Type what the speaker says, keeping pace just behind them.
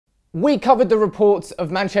We covered the reports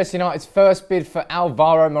of Manchester United's first bid for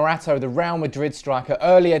Alvaro Morata, the Real Madrid striker,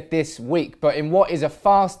 earlier this week. But in what is a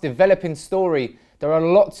fast developing story, there are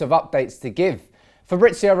lots of updates to give.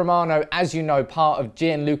 Fabrizio Romano, as you know, part of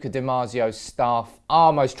Gianluca Di Marzio's staff,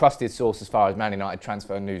 our most trusted source as far as Man United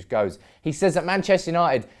transfer news goes. He says that Manchester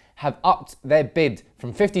United have upped their bid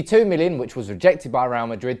from 52 million, which was rejected by Real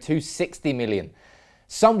Madrid, to 60 million.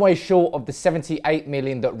 Some way short of the 78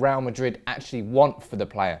 million that Real Madrid actually want for the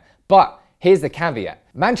player. But here's the caveat.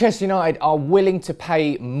 Manchester United are willing to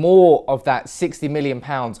pay more of that £60 million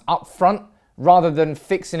up front rather than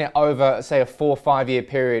fixing it over, say, a 4 or 5 year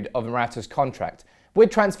period of Morata's contract. With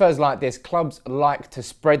transfers like this, clubs like to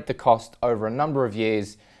spread the cost over a number of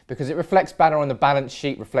years because it reflects better on the balance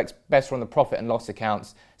sheet, reflects better on the profit and loss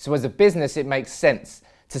accounts. So as a business, it makes sense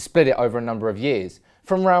to split it over a number of years.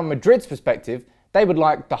 From Real Madrid's perspective, they would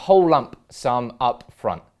like the whole lump sum up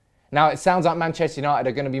front. Now, it sounds like Manchester United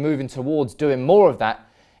are going to be moving towards doing more of that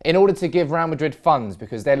in order to give Real Madrid funds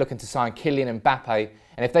because they're looking to sign Kylian Mbappe.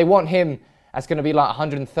 And if they want him, that's going to be like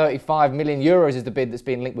 135 million euros is the bid that's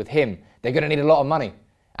being linked with him. They're going to need a lot of money.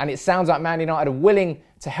 And it sounds like Man United are willing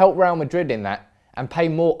to help Real Madrid in that and pay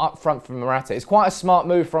more upfront for Morata. It's quite a smart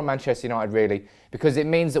move from Manchester United, really, because it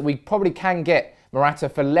means that we probably can get Morata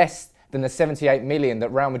for less than the 78 million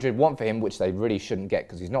that Real Madrid want for him, which they really shouldn't get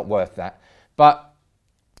because he's not worth that. But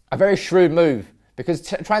a very shrewd move, because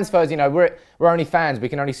transfers, you know, we're only fans, we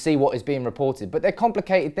can only see what is being reported, but they're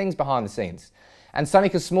complicated things behind the scenes. And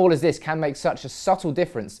something as small as this can make such a subtle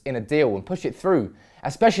difference in a deal and push it through,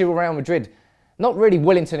 especially with Real Madrid not really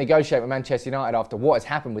willing to negotiate with Manchester United after what has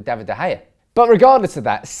happened with David De Gea. But regardless of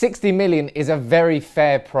that, 60 million is a very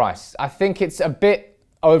fair price. I think it's a bit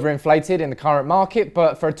overinflated in the current market,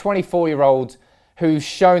 but for a 24-year-old who's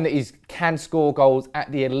shown that he can score goals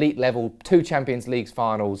at the elite level, 2 Champions League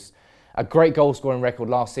finals, a great goal-scoring record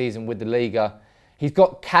last season with the Liga. He's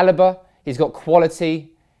got calibre, he's got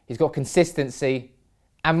quality, he's got consistency,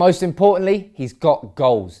 and most importantly, he's got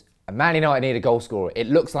goals. And Man United need a goal scorer. It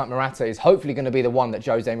looks like Morata is hopefully going to be the one that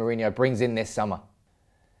Jose Mourinho brings in this summer.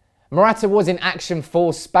 Morata was in action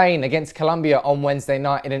for Spain against Colombia on Wednesday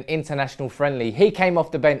night in an international friendly. He came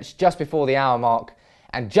off the bench just before the hour mark,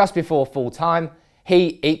 and just before full time,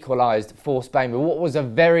 he equalised for Spain with what was a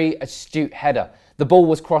very astute header. The ball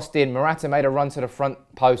was crossed in, Morata made a run to the front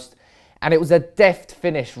post, and it was a deft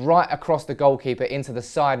finish right across the goalkeeper into the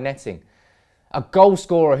side netting. A goal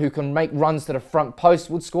scorer who can make runs to the front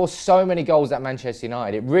post would score so many goals at Manchester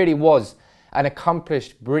United. It really was an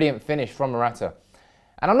accomplished, brilliant finish from Morata.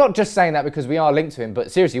 And I'm not just saying that because we are linked to him,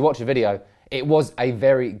 but seriously, watch the video. It was a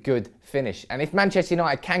very good finish. And if Manchester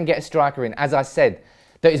United can get a striker in, as I said,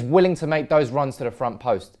 that is willing to make those runs to the front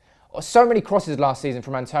post. So many crosses last season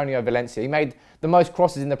from Antonio Valencia. He made the most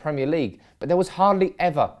crosses in the Premier League, but there was hardly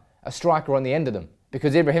ever a striker on the end of them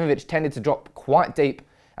because Ibrahimovic tended to drop quite deep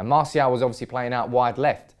and Martial was obviously playing out wide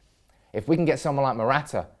left. If we can get someone like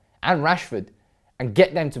Morata and Rashford and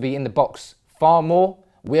get them to be in the box far more,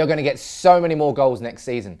 we are going to get so many more goals next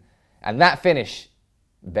season. And that finish,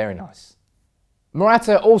 very nice.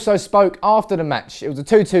 Morata also spoke after the match. It was a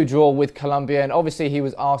 2-2 draw with Colombia, and obviously he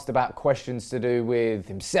was asked about questions to do with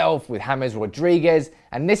himself, with James Rodriguez,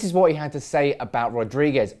 and this is what he had to say about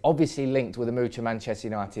Rodriguez, obviously linked with a move to Manchester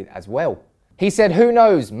United as well. He said, "Who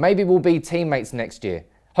knows, maybe we'll be teammates next year.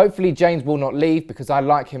 Hopefully James will not leave because I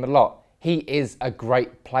like him a lot. He is a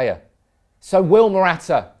great player." So will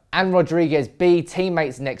Morata and Rodriguez be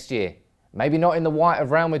teammates next year? Maybe not in the white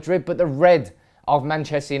of Real Madrid, but the red of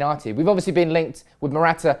Manchester United. We've obviously been linked with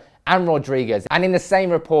Morata and Rodriguez. And in the same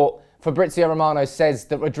report, Fabrizio Romano says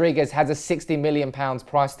that Rodriguez has a £60 million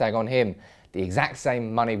price tag on him, the exact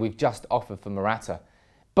same money we've just offered for Morata.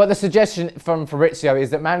 But the suggestion from Fabrizio is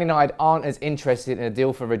that Man United aren't as interested in a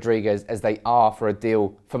deal for Rodriguez as they are for a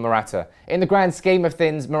deal for Morata. In the grand scheme of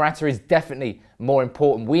things, Morata is definitely more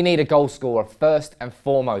important. We need a goal scorer first and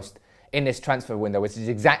foremost in this transfer window, which is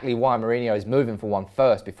exactly why Mourinho is moving for one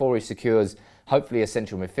first before he secures hopefully a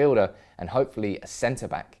central midfielder and hopefully a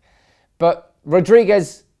centre-back. But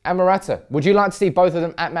Rodriguez and Morata, would you like to see both of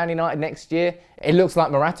them at Man United next year? It looks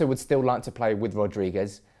like Morata would still like to play with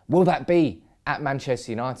Rodriguez. Will that be at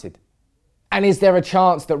Manchester United? And is there a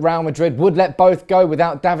chance that Real Madrid would let both go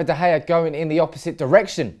without David De Gea going in the opposite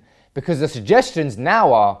direction? Because the suggestions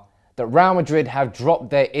now are that Real Madrid have dropped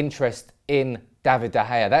their interest in David De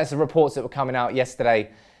Gea. That's the reports that were coming out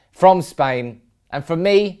yesterday from Spain. And for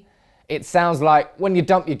me, it sounds like when you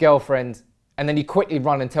dump your girlfriend and then you quickly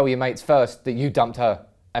run and tell your mates first that you dumped her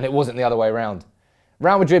and it wasn't the other way around.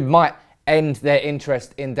 Real Madrid might end their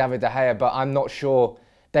interest in David De Gea, but I'm not sure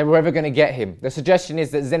they were ever going to get him. The suggestion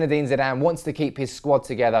is that Zinedine Zidane wants to keep his squad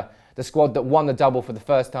together, the squad that won the double for the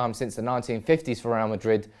first time since the 1950s for Real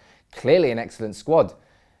Madrid. Clearly an excellent squad.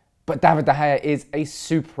 But David De Gea is a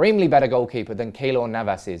supremely better goalkeeper than Keylor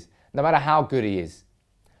Navas is, no matter how good he is.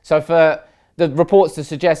 So for the reports to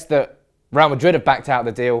suggest that Real Madrid have backed out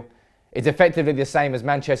the deal, it's effectively the same as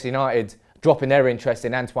Manchester United dropping their interest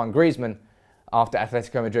in Antoine Griezmann after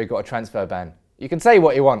Atletico Madrid got a transfer ban. You can say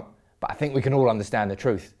what you want, but I think we can all understand the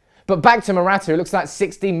truth. But back to Morata, it looks like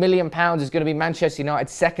 £60 million is going to be Manchester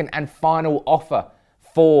United's second and final offer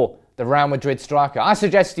for the Real Madrid striker. I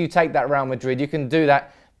suggest you take that Real Madrid. You can do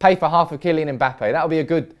that. Pay for half of Kylian Mbappe. That'll be a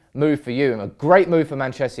good move for you and a great move for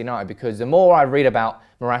Manchester United, because the more I read about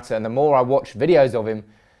Morata and the more I watch videos of him,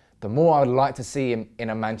 the more I would like to see him in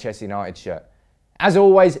a Manchester United shirt. As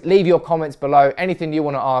always, leave your comments below. Anything you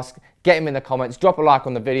want to ask, get them in the comments. Drop a like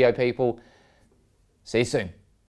on the video, people. See you soon.